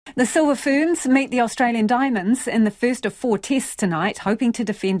The Silver Ferns meet the Australian Diamonds in the first of 4 tests tonight, hoping to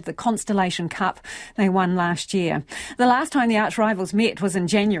defend the Constellation Cup they won last year. The last time the arch-rivals met was in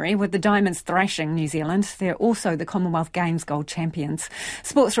January, with the Diamonds thrashing New Zealand. They're also the Commonwealth Games gold champions.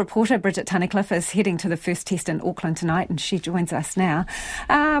 Sports reporter Bridget Tunnicliffe is heading to the first test in Auckland tonight, and she joins us now.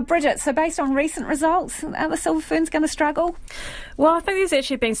 Bridget, so based on recent results, are the Silver Ferns going to struggle? Well, I think there's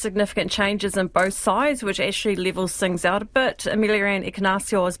actually been significant changes in both sides, which actually levels things out a bit. Amelia-Ann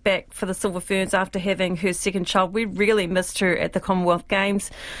Ekenasio is back for the Silver Ferns after having her second child. We really missed her at the Commonwealth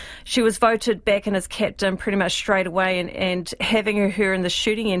Games. She was voted back in as captain pretty much straight away, and having her in the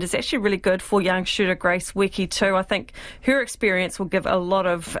shooting end is actually really good for young shooter Grace Weke too. I think her experience will give a lot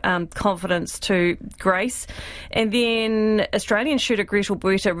of confidence to Grace. And then Australian shooter Gretel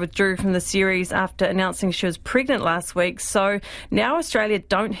Buerta withdrew from the series after announcing she was pregnant last week. So now Australia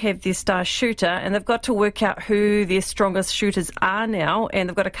don't have their star shooter, and they've got to work out who their strongest shooters are now, and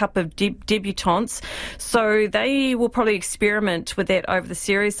they've got a couple of debutantes. So they will probably experiment with that over the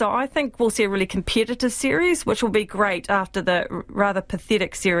series. So I think we'll see a really competitive series, which will be great after the rather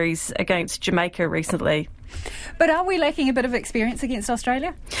pathetic series against Jamaica recently. But are we lacking a bit of experience against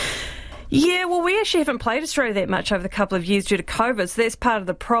Australia? Yeah, well, we actually haven't played Australia that much over the couple of years due to COVID, so that's part of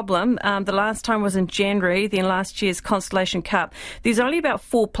the problem. The last time was in January, then last year's Constellation Cup. There's only about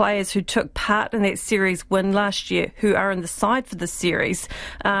 4 players who took part in that series win last year who are in the side for this series.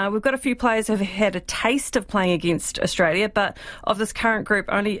 We've got a few players who have had a taste of playing against Australia, but of this current group,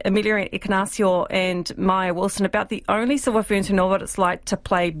 only Amelia-Ann Ekenasio and Maya Wilson, about the only Silver Ferns who know what it's like to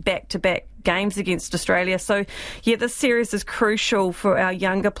play back-to-back games against Australia. So, yeah, this series is crucial for our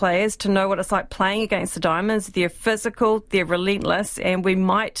younger players to know what it's like playing against the Diamonds. They're physical, they're relentless, and we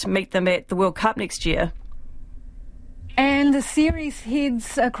might meet them at the World Cup next year. And the series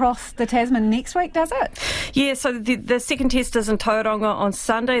heads across the Tasman next week, does it? Yeah, so the second test is in Tauranga on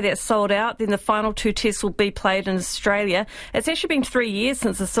Sunday. That's sold out. Then the final 2 tests will be played in Australia. It's actually been 3 years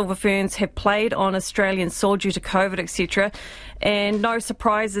since the Silver Ferns have played on Australian soil due to COVID, etc. And no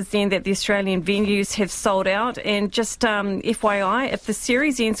surprises then that the Australian venues have sold out. And just FYI, if the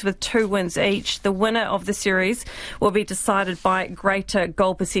series ends with 2 wins each, the winner of the series will be decided by greater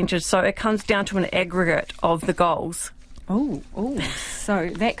goal percentage. So it comes down to an aggregate of the goals. Oh, so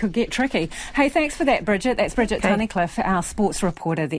that could get tricky. Hey, thanks for that, Bridget. That's Bridget Tunnicliffe, our sports reporter there.